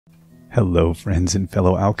Hello, friends and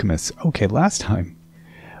fellow alchemists. Okay, last time,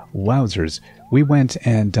 wowzers, we went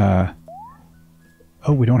and, oh,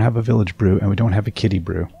 we don't have a village brew and we don't have a kitty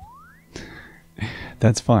brew.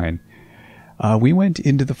 That's fine. We went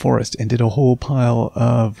into the forest and did a whole pile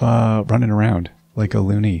of running around like a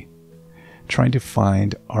loony, trying to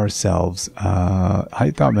find ourselves.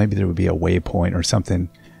 I thought maybe there would be a waypoint or something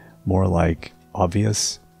more like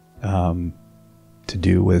obvious to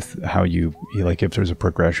do with how you like if there's a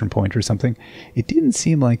progression point or something. It didn't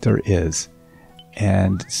seem like there is.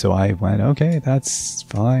 And so I went, okay, that's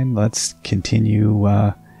fine. Let's continue.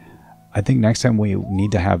 I think next time we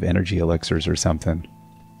need to have energy elixirs or something.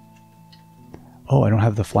 Oh, I don't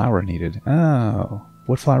have the flour needed. Oh,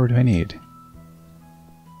 what flour do I need?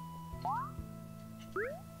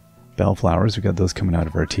 Bellflowers, we got those coming out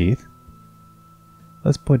of our teeth.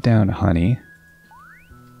 Let's put down honey.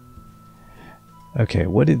 Okay,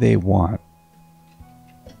 what do they want?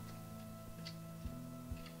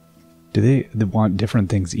 Do they want different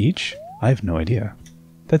things each? I have no idea.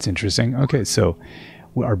 That's interesting. Okay, so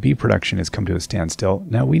our bee production has come to a standstill.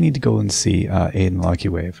 Now we need to go and see Aiden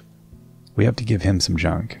Luckywave. We have to give him some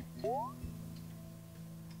junk.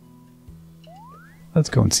 Let's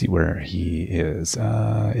go and see where he is.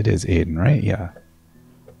 It is Aiden, right? Yeah.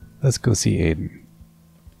 Let's go see Aiden.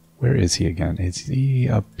 Where is he again? Is he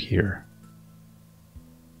up here?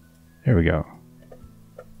 There we go.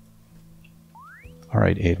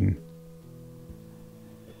 Alright, Aiden.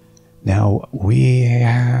 Now,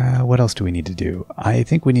 what else do we need to do? I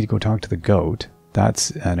think we need to go talk to the goat. That's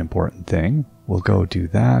an important thing. We'll go do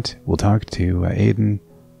that. We'll talk to Aiden.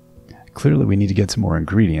 Clearly we need to get some more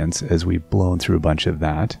ingredients as we've blown through a bunch of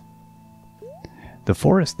that. The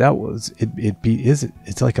forest, that was,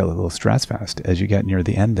 it's like a little stress fest as you get near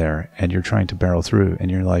the end there and you're trying to barrel through and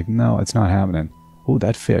you're like, no, it's not happening. Oh,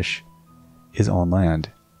 that fish is on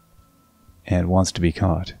land and wants to be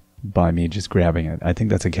caught by me just grabbing it. I think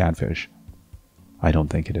that's a catfish. I don't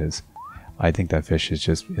think it is. I think that fish is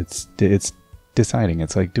just, it's deciding.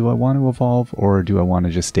 It's like, do I want to evolve or do I want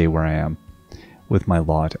to just stay where I am with my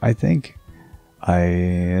lot? I think I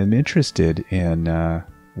am interested in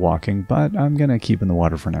walking, but I'm going to keep in the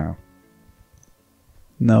water for now.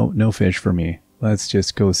 No fish for me. Let's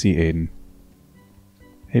just go see Aiden.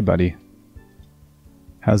 Hey, buddy.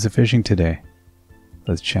 How's the fishing today?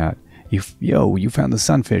 Let's chat. You found the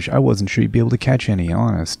sunfish. I wasn't sure you'd be able to catch any,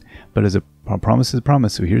 honest. But as a promise is a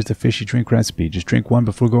promise, so here's the fishy drink recipe. Just drink one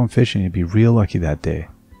before going fishing. You'd be real lucky that day.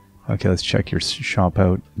 Okay, let's check your shop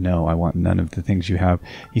out. No, I want none of the things you have.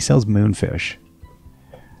 He sells moonfish.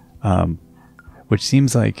 Which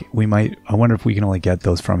seems like we might... I wonder if we can only get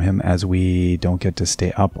those from him as we don't get to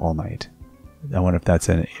stay up all night. I wonder if that's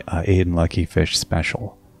an Aiden Lucky Fish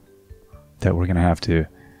special. That we're going to have to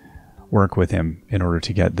work with him in order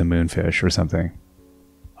to get the moonfish or something.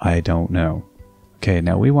 I don't know. Okay,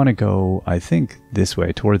 now we want to go, I think, this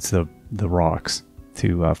way towards the rocks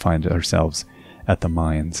to find ourselves at the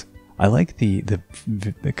mines. I like the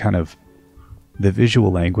kind of the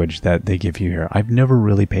visual language that they give you here. I've never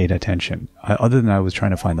really paid attention, other than I was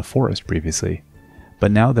trying to find the forest previously.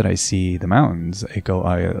 But now that I see the mountains,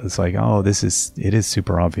 it's like, oh, it is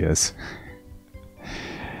super obvious.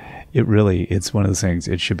 It's one of those things.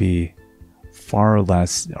 It should be far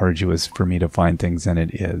less arduous for me to find things than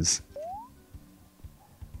it is.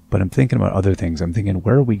 But I'm thinking about other things. I'm thinking,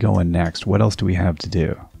 where are we going next? What else do we have to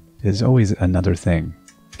do? There's always another thing.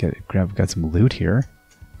 Got some loot here.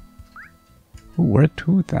 Ooh, we're at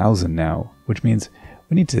 2,000 now, which means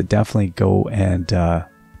we need to definitely go and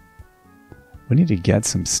we need to get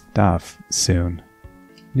some stuff soon.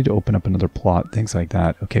 We need to open up another plot, things like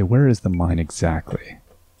that. Okay, where is the mine exactly?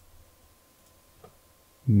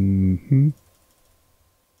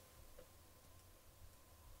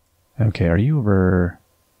 Okay, are you over...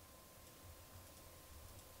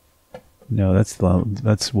 No, that's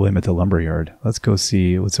William at the lumberyard. Let's go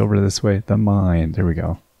see what's over this way. The mine. There we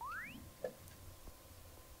go.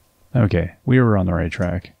 Okay, we were on the right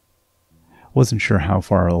track. Wasn't sure how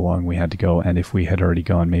far along we had to go and if we had already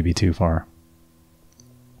gone maybe too far.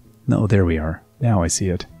 No, there we are. Now I see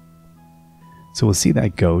it. So we'll see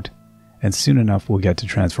that goat, and soon enough we'll get to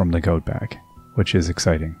transform the goat back, which is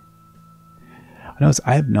exciting. I notice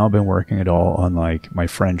I have not been working at all on like my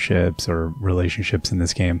friendships or relationships in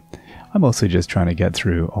this game. I'm mostly just trying to get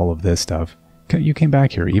through all of this stuff. You came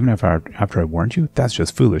back here, even after I warned you? That's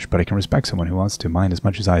just foolish, but I can respect someone who wants to mine as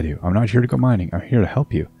much as I do. I'm not here to go mining. I'm here to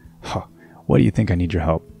help you. Huh. Why do you think I need your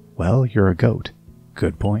help? Well, you're a goat.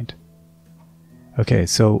 Good point. Okay,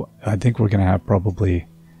 so I think we're going to have probably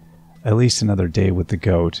at least another day with the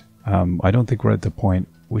goat. I don't think we're at the point...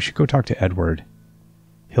 We should go talk to Edward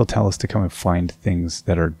He'll tell us to come and find things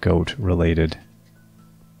that are goat related.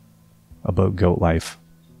 About goat life.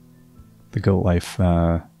 The goat life,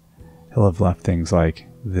 he'll have left things like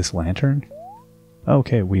this lantern.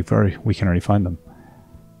 Okay, we can already find them.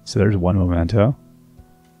 So there's one memento.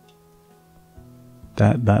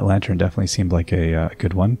 That lantern definitely seemed like a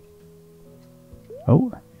good one.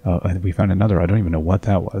 Oh, we found another. I don't even know what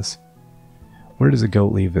that was. Where does a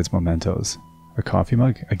goat leave its mementos? A coffee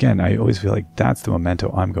mug? Again, I always feel like that's the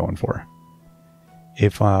memento I'm going for.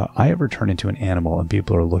 If I ever turn into an animal and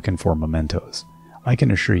people are looking for mementos, I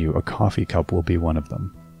can assure you a coffee cup will be one of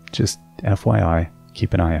them. Just FYI,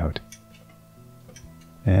 keep an eye out.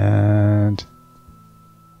 And...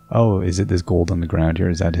 oh, is it this gold on the ground here?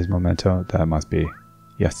 Is that his memento? That must be.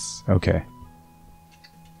 Yes, okay.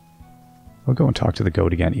 We'll go and talk to the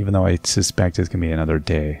goat again, even though I suspect it's going to be another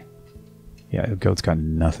day. Yeah, the goat's got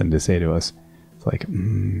nothing to say to us. It's like,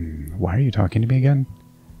 why are you talking to me again?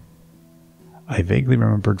 I vaguely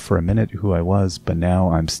remembered for a minute who I was, but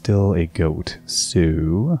now I'm still a goat.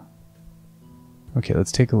 So... okay,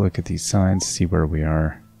 let's take a look at these signs, see where we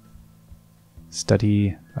are.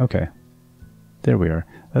 Study. Okay. There we are.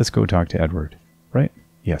 Let's go talk to Edward. Right?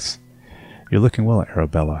 Yes. You're looking well,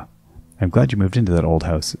 Arabella. I'm glad you moved into that old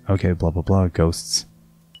house. Okay, blah blah blah, ghosts.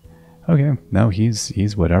 Okay, no,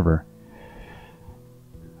 he's whatever.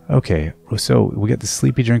 Okay, so we get the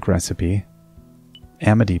sleepy drink recipe.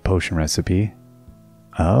 Amity potion recipe.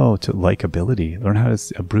 Oh, to like ability. Learn how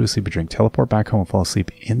to brew a sleepy drink. Teleport back home and fall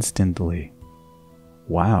asleep instantly.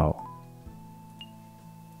 Wow.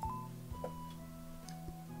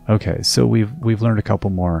 Okay, so we've learned a couple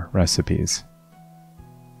more recipes.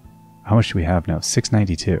 How much do we have now?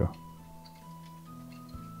 692.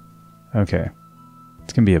 Okay.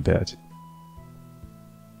 It's going to be a bit.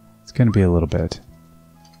 It's going to be a little bit.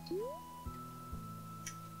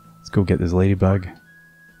 Let's go get this ladybug.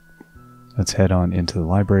 Let's head on into the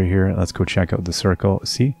library here. Let's go check out the circle.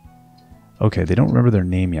 See? Okay, they don't remember their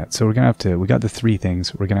name yet. So we're going to have to... we got the 3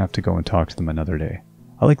 things. We're going to have to go and talk to them another day.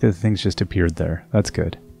 I like that the things just appeared there. That's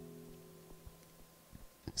good.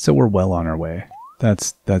 So we're well on our way.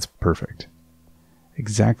 That's perfect.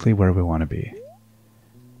 Exactly where we want to be.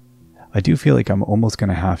 I do feel like I'm almost going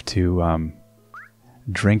to have to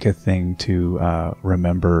drink a thing to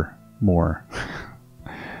remember more.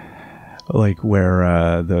 Like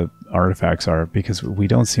where the artifacts are, because we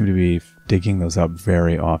don't seem to be digging those up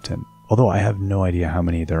very often. Although I have no idea how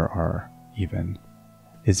many there are even.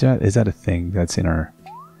 Is that a thing that's in our...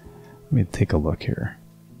 let me take a look here.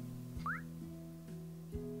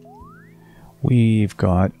 We've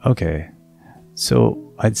got... okay.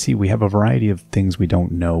 So I'd see we have a variety of things we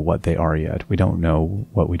don't know what they are yet. We don't know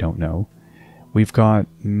what we don't know. We've got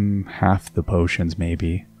half the potions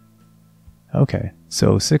maybe. Okay.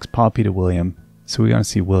 So 6 Poppy to William. So we gotta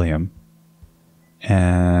see William.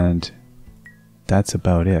 And that's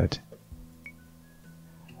about it.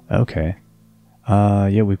 Okay.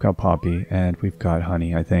 Yeah, we've got Poppy and we've got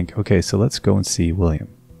Honey, I think. Okay, so let's go and see William.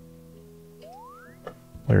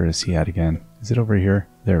 Where is he at again? Is it over here?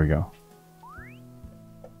 There we go.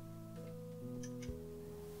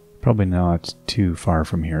 Probably not too far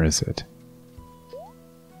from here, is it?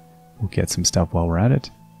 We'll get some stuff while we're at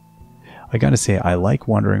it. I gotta say, I like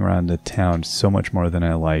wandering around the town so much more than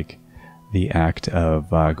I like the act of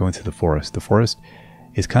going through the forest. The forest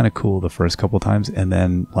is kind of cool the first couple times, and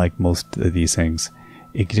then, like most of these things,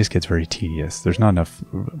 it just gets very tedious. There's not enough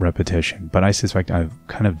repetition, but I suspect I'm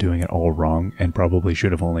kind of doing it all wrong and probably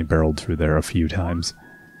should have only barreled through there a few times.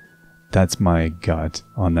 That's my gut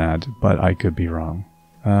on that, but I could be wrong.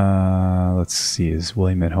 Let's see, is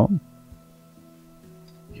William at home?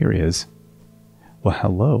 Here he is. Well,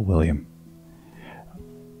 hello, William.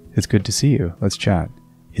 It's good to see you. Let's chat.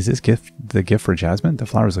 Is this gift the gift for Jasmine? The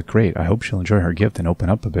flowers look great. I hope she'll enjoy her gift and open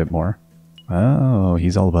up a bit more. Oh,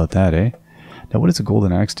 he's all about that, eh? Now, what does a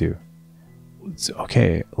golden axe do? It's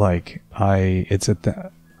okay, like, it's at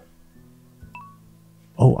the...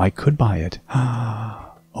 oh, I could buy it.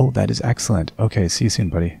 Oh, that is excellent. Okay, see you soon,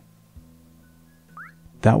 buddy.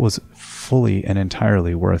 That was fully and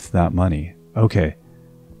entirely worth that money. Okay,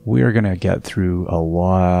 we are going to get through a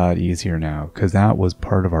lot easier now, because that was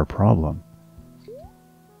part of our problem.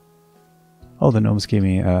 Oh, the gnomes gave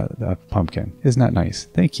me a pumpkin. Isn't that nice?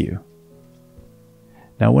 Thank you.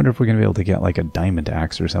 Now I wonder if we're going to be able to get like a diamond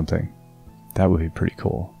axe or something. That would be pretty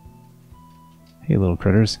cool. Hey little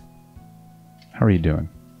critters. How are you doing?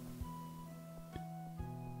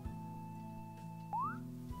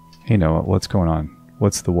 Hey Noah, what's going on?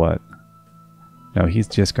 What's the what? No, he's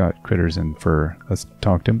just got critters and fur. Let's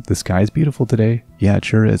talk to him. The sky's beautiful today. Yeah, it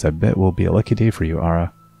sure is. I bet will be a lucky day for you,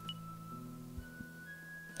 Ara.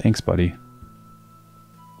 Thanks, buddy.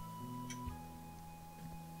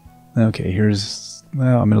 Okay, here's...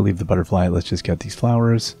 Well, I'm going to leave the butterfly. Let's just get these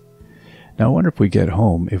flowers. Now, I wonder if we get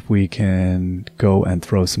home, if we can go and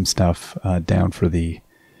throw some stuff down for the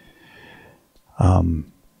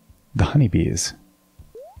honeybees.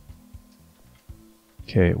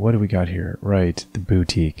 Okay, what do we got here? Right, the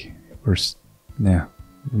boutique. We're not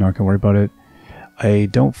going to worry about it. I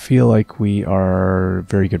don't feel like we are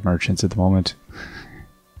very good merchants at the moment.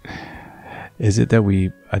 Is it that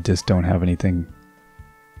we just don't have anything?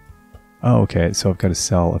 Oh, okay, so I've got to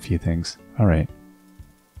sell a few things. All right.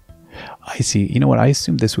 I see. You know what? I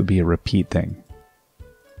assumed this would be a repeat thing.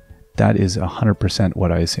 That is 100%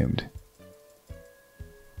 what I assumed.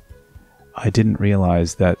 I didn't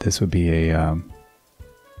realize that this would be a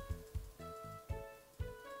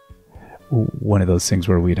one of those things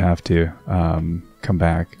where we'd have to come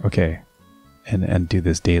back, okay, and do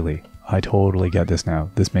this daily. I totally get this now.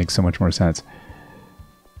 This makes so much more sense.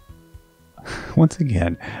 Once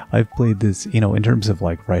again, I've played this, you know, in terms of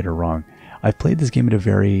like right or wrong, I've played this game at a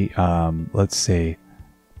very, let's say,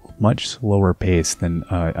 much slower pace than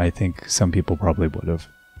I think some people probably would have.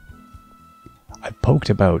 I've poked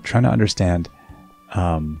about trying to understand,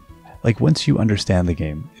 like once you understand the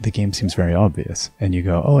game seems very obvious. And you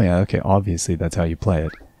go, oh yeah, okay, obviously that's how you play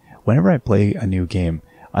it. Whenever I play a new game,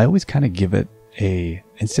 I always kind of give it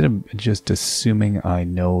instead of just assuming I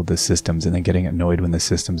know the systems and then getting annoyed when the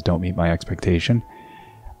systems don't meet my expectation,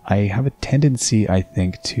 I have a tendency, I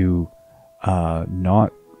think, to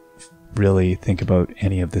not really think about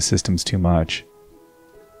any of the systems too much,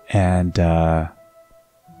 and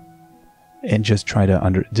just try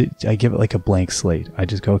to I give it like a blank slate. I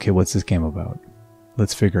just go, okay, what's this game about?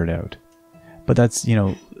 Let's figure it out. But that's, you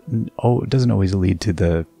know, it doesn't always lead to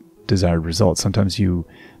the desired result. Sometimes you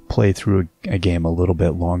play through a game a little bit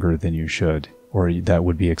longer than you should, or that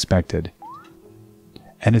would be expected.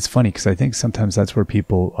 And it's funny because I think sometimes that's where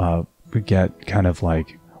people get kind of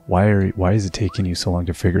like, why is it taking you so long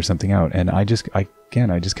to figure something out? And I just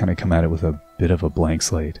kind of come at it with a bit of a blank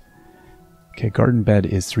slate. Okay, garden bed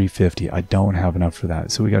is 350. I don't have enough for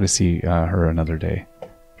that, so we got to see her another day.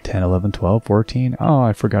 10, 11, 12, 14. Oh,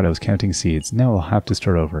 I forgot I was counting seeds. Now I'll have to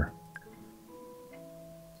start over.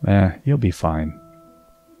 You'll be fine.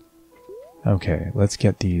 Okay, let's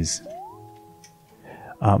get these.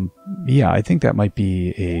 Yeah, I think that might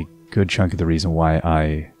be a good chunk of the reason why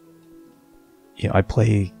I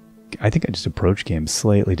think I just approach games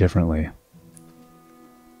slightly differently.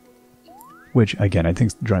 Which, again, I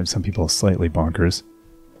think drives some people slightly bonkers.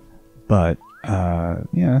 But,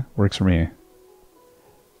 yeah, works for me.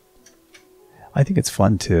 I think it's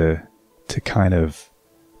fun to kind of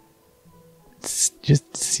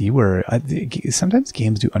just see where... sometimes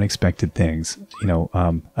games do unexpected things. You know,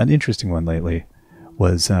 an interesting one lately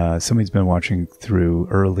was somebody's been watching through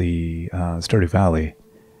early Stardew Valley,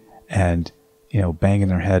 and, you know, banging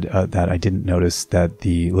their head that I didn't notice that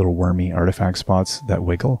the little wormy artifact spots that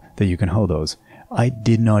wiggle, that you can hoe those. I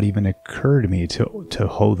did not even occur to me to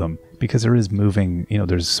hoe them, because there is moving, you know,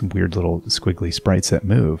 there's some weird little squiggly sprites that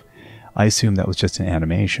move. I assumed that was just an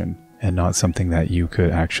animation and not something that you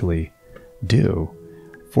could actually do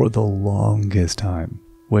for the longest time,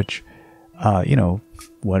 which, you know,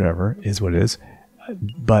 whatever, is what it is.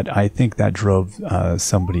 But I think that drove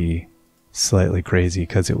somebody slightly crazy,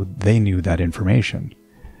 because they knew that information.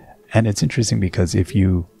 And it's interesting because if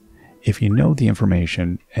you know the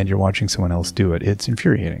information and you're watching someone else do it, it's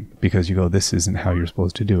infuriating, because you go, this isn't how you're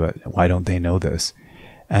supposed to do it. Why don't they know this?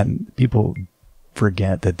 And people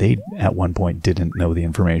forget that they at one point didn't know the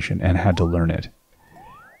information and had to learn it.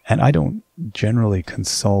 And I don't generally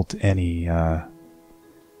consult any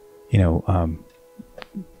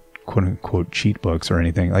quote unquote cheat books or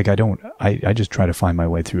anything. Like I just try to find my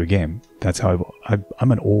way through a game. That's how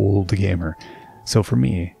I'm an old gamer. So for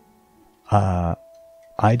me, I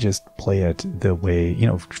just play it the way, you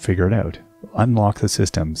know, figure it out. Unlock the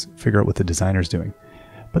systems, figure out what the designer's doing.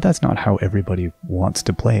 But that's not how everybody wants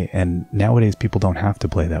to play, and nowadays people don't have to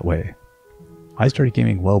play that way. I started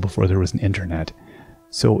gaming well before there was an internet,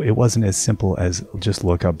 so it wasn't as simple as just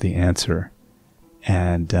look up the answer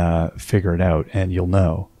and figure it out, and you'll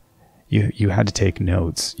know. You had to take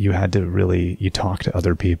notes. You had to really, you talk to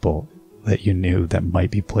other people that you knew that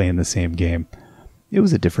might be playing the same game. It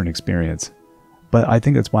was a different experience. But I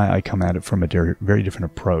think that's why I come at it from a very different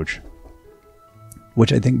approach,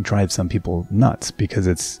 which I think drives some people nuts, because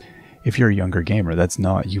it's, if you're a younger gamer, that's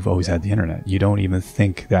not, you've always had the internet. You don't even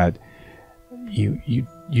think that you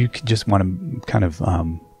just want to kind of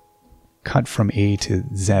cut from A to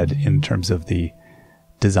Z in terms of the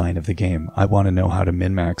design of the game. I want to know how to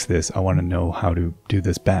min-max this. I want to know how to do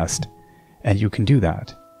this best. And you can do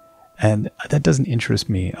that. And that doesn't interest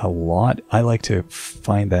me a lot. I like to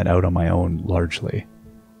find that out on my own largely.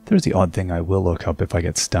 There's the odd thing I will look up if I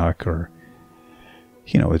get stuck, or,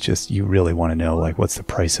 you know, it's just you really want to know, like, what's the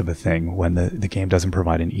price of a thing when the game doesn't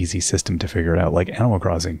provide an easy system to figure it out. Like Animal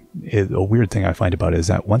Crossing, a weird thing I find about it is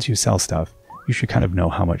that once you sell stuff, you should kind of know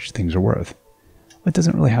how much things are worth. It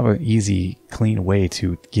doesn't really have an easy, clean way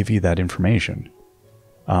to give you that information.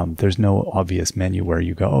 There's no obvious menu where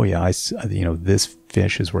you go, oh yeah, you know, this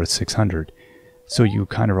fish is worth 600. So you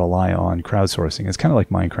kind of rely on crowdsourcing. It's kind of like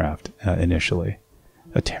Minecraft initially.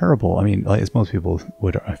 I mean, as most people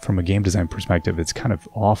would, from a game design perspective, it's kind of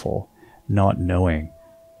awful not knowing.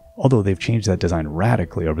 Although they've changed that design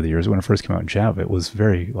radically over the years. When it first came out in Java, it was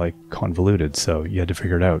very like convoluted, so you had to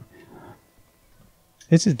figure it out.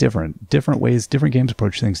 It's just different ways, different games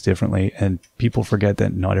approach things differently, and people forget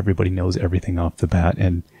that not everybody knows everything off the bat.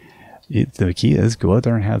 And the key is go out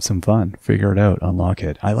there and have some fun, figure it out, unlock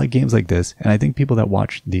it. I like games like this, and I think people that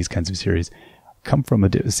watch these kinds of series come from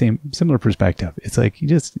a similar perspective. It's like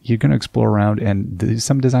you're going to explore around, and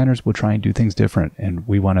some designers will try and do things different, and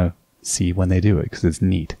we want to see when they do it because it's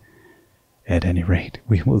neat. At any rate,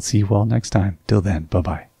 we will see you all next time. Till then, bye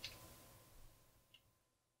bye.